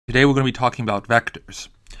Today we're going to be talking about vectors.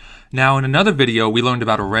 Now in another video we learned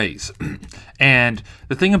about arrays. And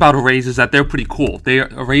the thing about arrays is that they're pretty cool.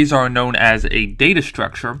 Arrays are known as a data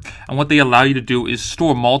structure, and what they allow you to do is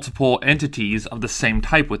store multiple entities of the same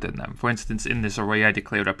type within them. For instance, in this array I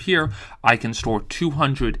declared up here, I can store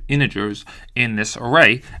 200 integers in this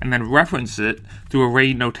array and then reference it through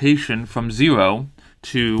array notation from 0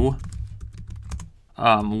 to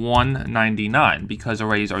 199 because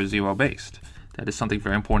arrays are 0 based. That is something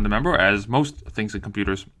very important to remember, as most things in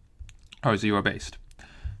computers are 0 based.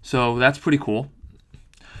 So that's pretty cool.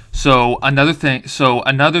 So another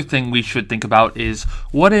thing we should think about is,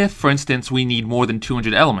 what if, for instance, we need more than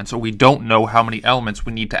 200 elements, or we don't know how many elements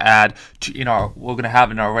we need to add to we're going to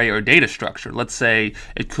have an array or data structure. Let's say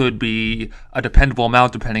it could be a dependable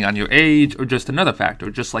amount depending on your age, or just another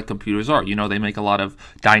factor, just like computers are. They make a lot of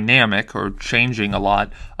dynamic or changing a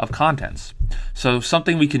lot of contents. So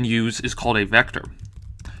something we can use is called a vector.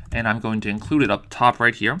 And I'm going to include it up top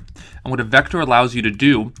right here. And what a vector allows you to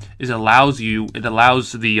do is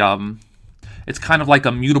it's kind of like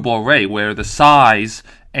a mutable array where the size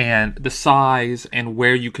and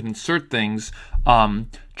where you can insert things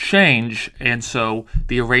change, and so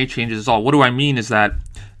the array changes as all. What do I mean is that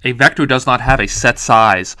a vector does not have a set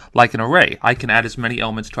size like an array. I can add as many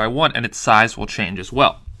elements as I want, and its size will change as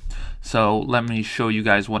well. So let me show you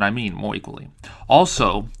guys what I mean more equally.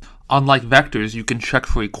 Also, unlike vectors, you can check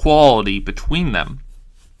for equality between them,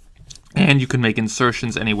 and you can make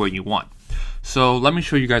insertions anywhere you want. So let me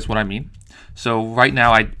show you guys what I mean. So right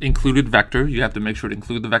now I included vector. You have to make sure to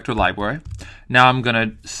include the vector library. Now I'm going to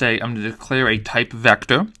declare a type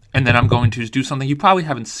vector, and then I'm going to do something you probably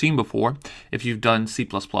haven't seen before if you've done C++,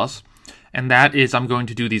 and that is I'm going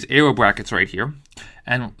to do these arrow brackets right here.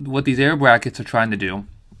 And what these arrow brackets are trying to do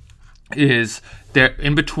is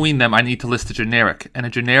in between them I need to list a generic, and a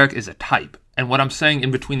generic is a type. And what I'm saying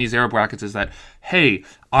in between these arrow brackets is that, hey,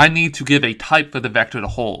 I need to give a type for the vector to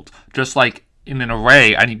hold. Just like in an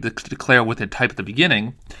array I need to declare with a type at the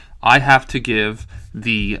beginning, I have to give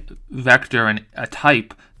the vector a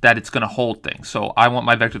type that it's going to hold things. So I want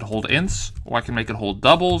my vector to hold ints, or I can make it hold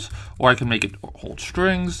doubles, or I can make it hold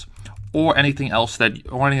strings, or anything else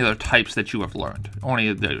or any other types that you have learned, or any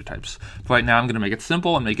of the other types. But right now I'm going to make it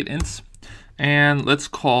simple and make it ints, and let's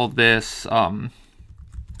call this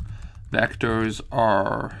vectors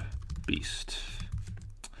are beast.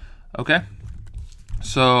 Okay,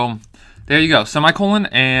 so there you go, semicolon,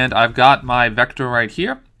 and I've got my vector right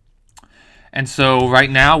here. And so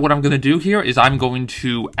right now what I'm going to do here is I'm going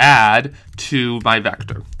to add to my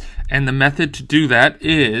vector, and the method to do that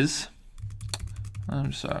is,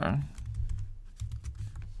 the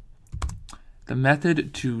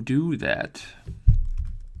method to do that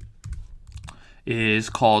is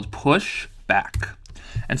called push back.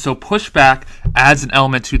 And so push back adds an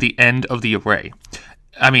element to the end of the array.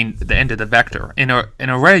 The end of the vector. In an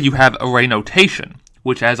array you have array notation,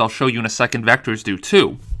 which, as I'll show you in a second, vectors do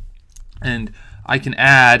too. And I can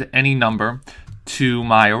add any number to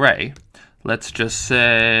my array. Let's just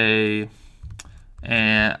say,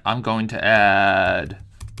 and I'm going to add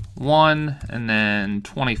 1 and then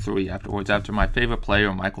 23 afterwards, after my favorite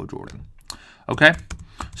player, Michael Jordan. Okay,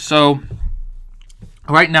 so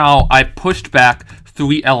right now I pushed back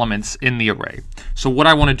 3 elements in the array. So what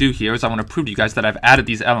I want to do here is I want to prove to you guys that I've added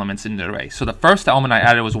these elements in the array. So the first element I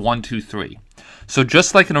added was 1, 2, 3. So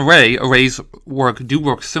just like an array, arrays do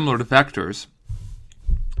work similar to vectors.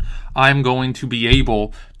 I'm going to be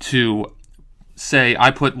able to say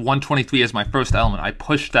I put 123 as my first element. I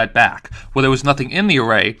pushed that back. Well, there was nothing in the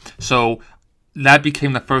array, so that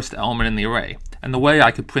became the first element in the array. And the way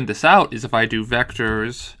I could print this out is if I do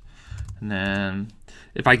vectors, and then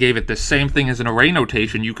if I gave it the same thing as an array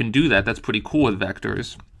notation, you can do that. That's pretty cool with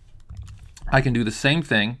vectors. I can do the same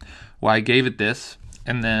thing where I gave it this,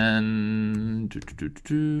 and then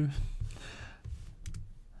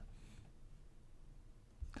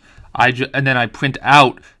I print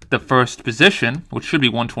out the first position, which should be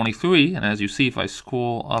 123, and as you see, if I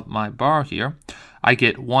scroll up my bar here, I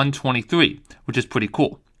get 123, which is pretty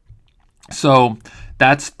cool. So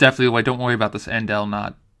that's definitely the way. Don't worry about this endl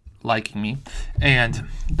not liking me, and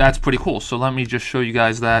that's pretty cool. So let me just show you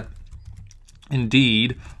guys that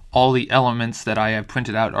indeed all the elements that I have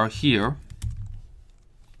printed out are here.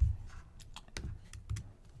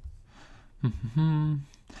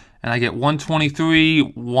 And I get 123,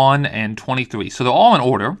 1, and 23. So they're all in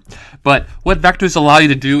order, but what vectors allow you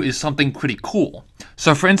to do is something pretty cool.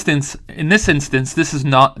 So for instance, in this instance, this is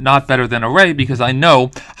not better than array because I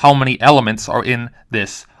know how many elements are in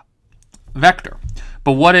this vector.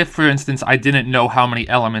 But what if, for instance, I didn't know how many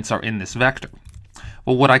elements are in this vector?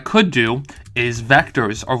 Well, what I could do is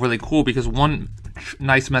vectors are really cool because one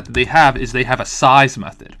nice method they have is they have a size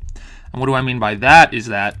method. And what do I mean by that is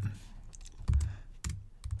that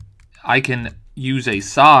I can use a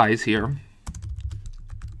size here.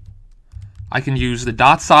 I can use the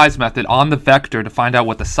dot size method on the vector to find out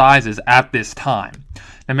what the size is at this time.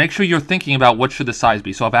 Now make sure you're thinking about what should the size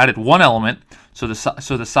be. So I've added one element, so the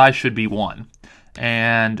size should be 1.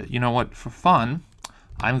 And you know what? For fun,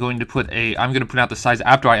 I'm going to print out the size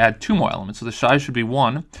after I add 2 more elements. So the size should be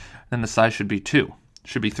 1, then the size should be 2,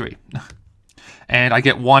 should be 3. And I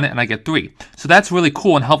get 1 and I get 3. So that's really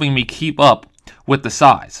cool in helping me keep up with the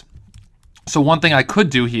size. So one thing I could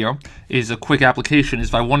do here is a quick application is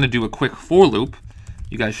if I want to do a quick for loop,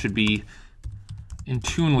 you guys should be in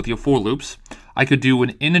tune with your for loops. I could do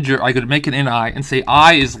an integer, I could make an ini and say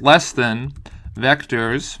I is less than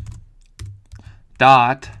vectors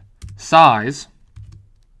dot size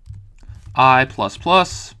I plus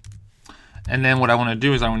plus, and then what I want to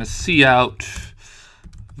do is I want to see out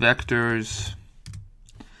vectors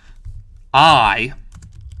I,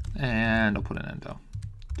 and I'll put an endo.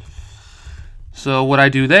 So what I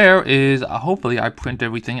do there is hopefully I print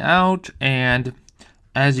everything out, and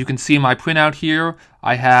as you can see in my printout here,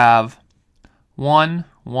 I have 1,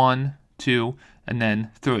 1, 2, and then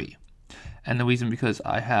 3. And the reason because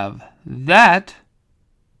I have that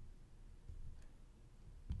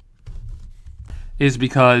is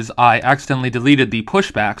because I accidentally deleted the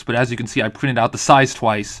pushbacks, but as you can see I printed out the size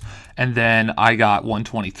twice, and then I got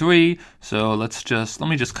 123. So let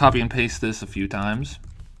me just copy and paste this a few times,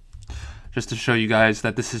 just to show you guys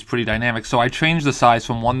that this is pretty dynamic. So I changed the size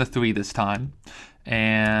from 1 to 3 this time,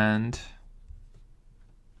 and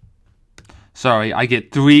sorry, I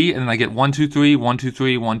get 3, and then I get 1, 2, 3, 1, 2,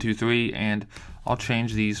 3, 1, 2, 3, and I'll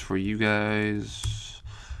change these for you guys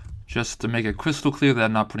just to make it crystal clear that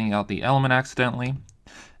I'm not printing out the element accidentally.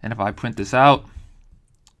 And if I print this out,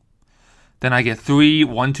 then I get 3,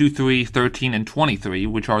 1, 2, 3, 13, and 23,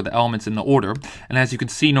 which are the elements in the order. And as you can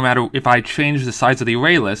see, no matter if I change the size of the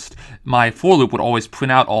array list, my for loop would always print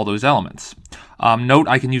out all those elements. Note,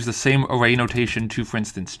 I can use the same array notation to, for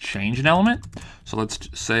instance, change an element. So let's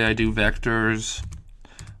say I do vectors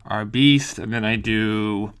are beast, and then I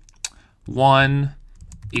do 1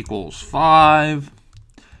 equals 5,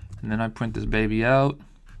 and then I print this baby out.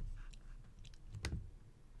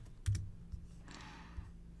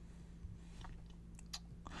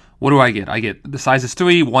 What do I get? I get the size is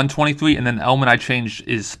 3, 123, and then the element I changed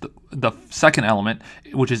is the second element,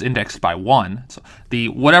 which is indexed by 1. So the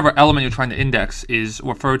whatever element you're trying to index is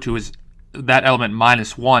referred to as that element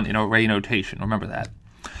minus 1 in array notation. Remember that.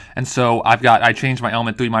 And so I changed my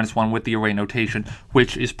element 3 minus 1 with the array notation,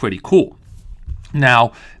 which is pretty cool.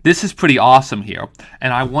 Now, this is pretty awesome here,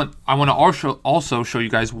 and I want to also show you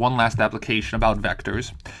guys one last application about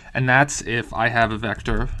vectors, and that's if I have a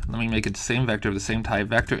vector. Let me make it the same vector of the same type,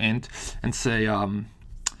 vector int, and say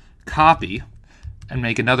copy, and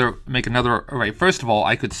make another array. First of all,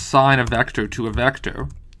 I could assign a vector to a vector.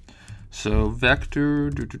 So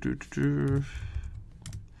vector,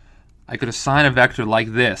 I could assign a vector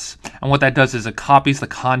like this, and what that does is it copies the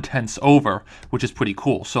contents over, which is pretty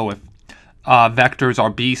cool. So if vectors are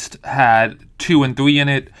beast had 2 and 3 in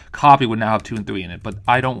it, copy would now have 2 and 3 in it. But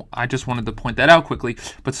I just wanted to point that out quickly.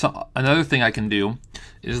 But another thing I can do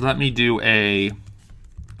is let me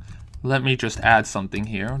just add something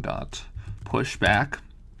here, dot pushback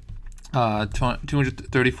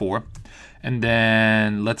 234, and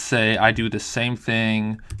then let's say I do the same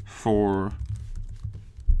thing for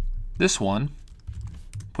this one,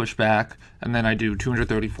 pushback, and then I do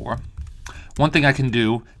 234. One thing I can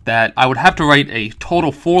do that I would have to write a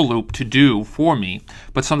total for loop to do for me,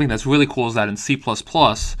 but something that's really cool is that in C++,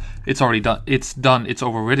 it's already done. It's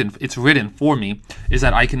overridden. It's written for me. Is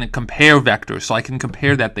that I can compare vectors, so I can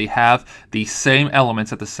compare that they have the same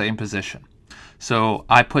elements at the same position. So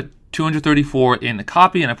I put 234 in the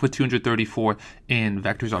copy, and I put 234 in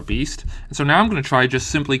vectors are beast. And so now I'm going to try just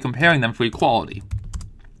simply comparing them for equality.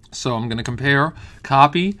 So I'm going to compare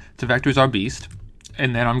copy to vectors are beast.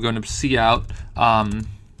 And then I'm going to see out,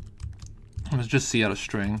 let's just see out a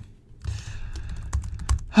string.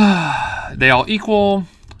 They all equal,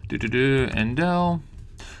 and del.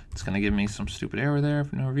 It's going to give me some stupid error there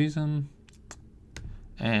for no reason.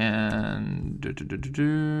 And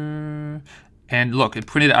look, it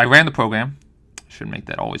printed, I ran the program. Should make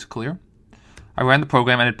that always clear. I ran the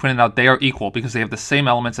program and it printed out they are equal because they have the same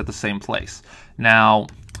elements at the same place. Now,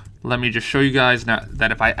 let me just show you guys now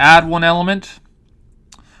that if I add one element,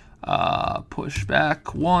 push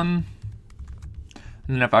back 1,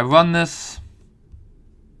 and then if I run this,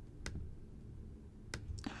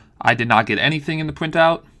 I did not get anything in the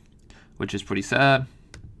printout, which is pretty sad.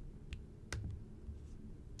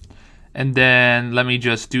 And then let me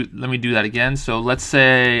do that again. So let's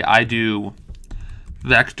say I do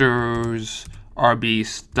vectors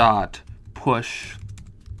rbs dot push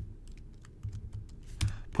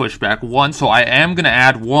back 1. So I am going to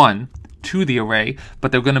add 1 to the array,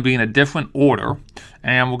 but they're going to be in a different order.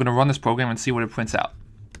 And we're going to run this program and see what it prints out.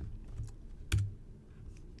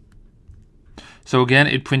 So again,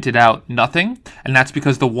 it printed out nothing, and that's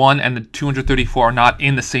because the 1 and the 234 are not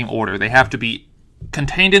in the same order. They have to be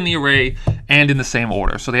contained in the array and in the same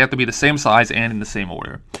order. So they have to be the same size and in the same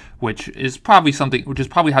order, which is probably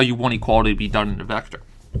how you want equality to be done in a vector,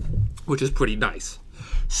 which is pretty nice.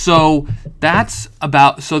 So that's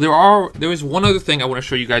about, so there is one other thing I want to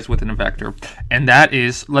show you guys within a vector, and that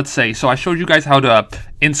is, let's say, so I showed you guys how to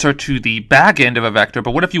insert to the back end of a vector,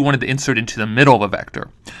 but what if you wanted to insert into the middle of a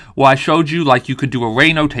vector? Well, I showed you like you could do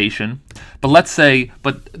array notation, but let's say,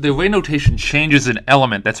 the array notation changes an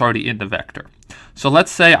element that's already in the vector. So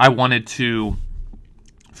let's say I wanted to,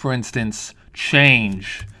 for instance,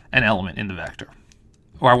 change an element in the vector,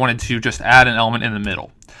 or I wanted to just add an element in the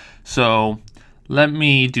middle. So let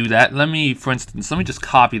me do that. For instance, let me just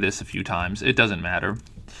copy this a few times. It doesn't matter. And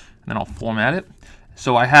then I'll format it.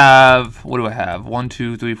 So I have, what do I have? 1,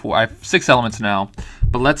 2, 3, 4. I have 6 elements now.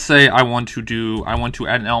 But let's say I want to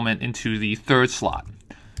add an element into the 3rd slot.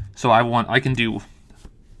 So I want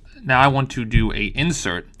to do a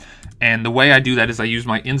insert. And the way I do that is I use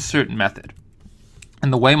my insert method.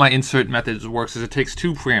 And the way my insert method works is it takes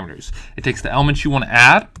 2 parameters. It takes the elements you want to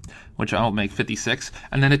add, which I'll make 56,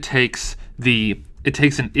 and then it takes an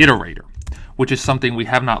iterator, which is something we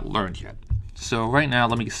have not learned yet. So right now,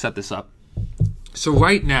 let me set this up. So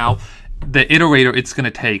right now, the iterator it's going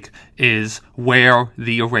to take is where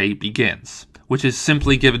the array begins, which is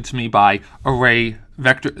simply given to me by the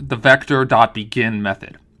vector.begin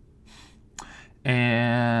method.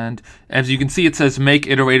 And as you can see, it says make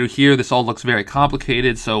iterator here. This all looks very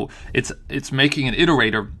complicated. So it's making an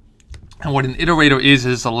iterator. And what an iterator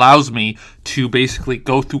is allows me to basically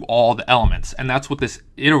go through all the elements. And that's what this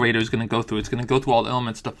iterator is going to go through. It's going to go through all the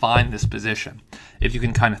elements to find this position, if you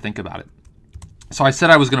can kind of think about it. So I said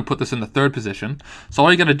I was going to put this in the 3rd position. So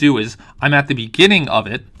all you got to do is I'm at the beginning of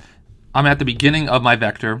it. I'm at the beginning of my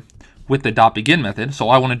vector with the .begin method. So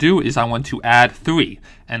all I want to do is I want to add 3.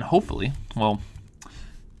 And hopefully, well,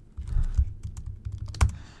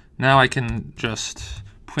 now I can just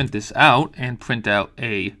print this out and print out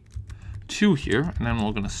a 2 here, and then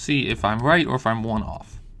we're going to see if I'm right or if I'm 1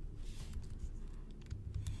 off.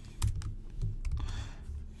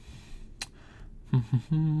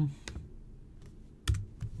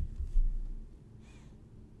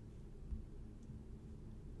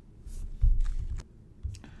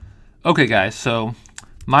 Okay guys, so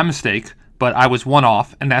my mistake, but I was 1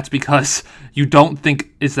 off, and that's because you don't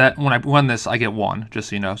think is that when I run this I get 1, just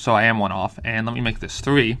so you know. So I am 1 off, and let me make this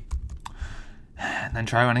 3, and then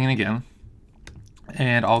try running it again.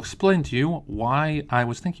 And I'll explain to you why I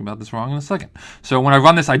was thinking about this wrong in a second. So when I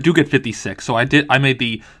run this, I do get 56. So I made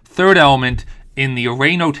the 3rd element in the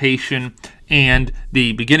array notation and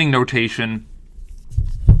the beginning notation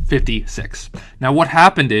 56. Now what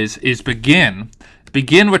happened is begin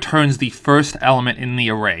returns the 1st element in the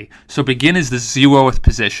array. So begin is the 0th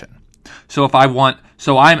position. So if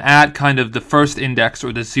I'm at kind of the 1st index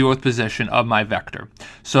or the 0th position of my vector.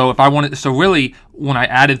 So really when I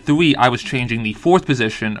added 3, I was changing the 4th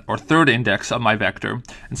position or 3rd index of my vector.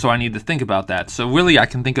 And so I need to think about that. So really I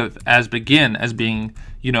can think of as begin as being,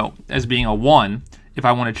 as being a 1 if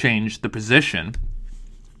I want to change the position.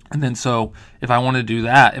 And then so if I want to do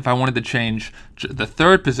that, if I wanted to change the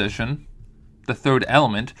 3rd position, the 3rd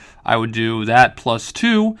element, I would do that plus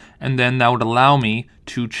 2, and then that would allow me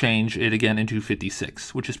to change it again into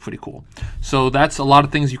 56, which is pretty cool. So that's a lot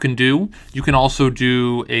of things you can do. You can also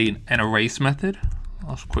do an erase method.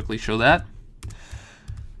 I'll quickly show that.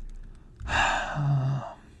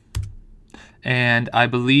 And I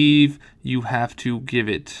believe you have to give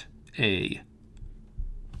it a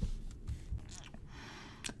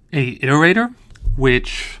iterator,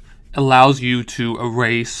 which allows you to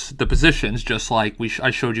erase the positions, just like I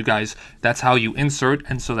showed you guys. That's how you insert,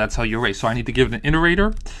 and so that's how you erase. So I need to give it an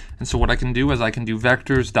iterator, and so what I can do is I can do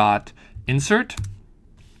vectors.insert.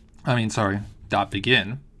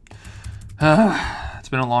 .begin. It's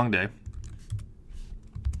been a long day.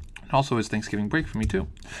 Also, it's Thanksgiving break for me too.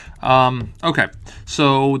 Okay,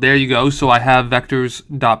 so there you go. So I have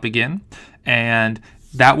vectors.begin, and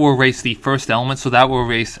that will erase the 1st element, so that will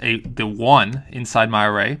erase the 1 inside my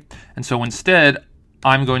array. And so instead,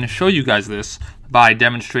 I'm going to show you guys this by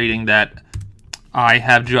demonstrating that I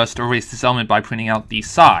have just erased this element by printing out the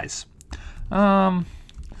size. Well,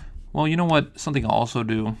 you know what? Something I'll also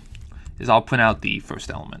do is I'll print out the first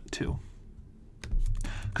element too,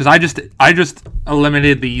 because I just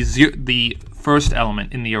eliminated the first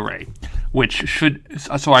element in the array, which should,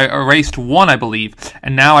 so I erased 1, I believe,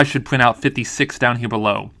 and now I should print out 56 down here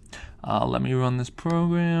below. Let me run this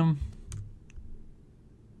program.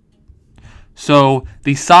 So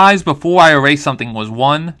the size before I erased something was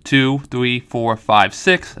 1, 2, 3, 4, 5,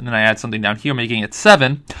 6, and then I add something down here making it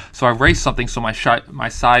 7. So I erased something, so my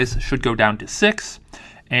size should go down to 6,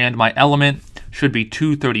 and my element should be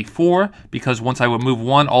 234, because once I remove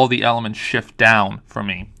 1, all the elements shift down for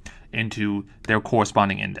me into their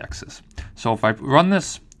corresponding indexes. So if I run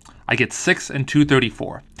this, I get 6 and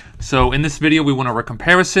 234. So in this video, we went over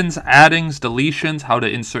comparisons, addings, deletions, how to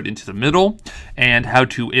insert into the middle, and how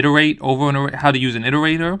to iterate over an array, how to use an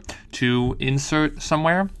iterator to insert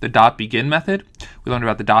somewhere, the .begin method. We learned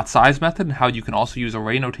about the .size method and how you can also use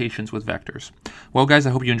array notations with vectors. Well, guys,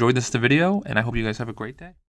 I hope you enjoyed this video, and I hope you guys have a great day.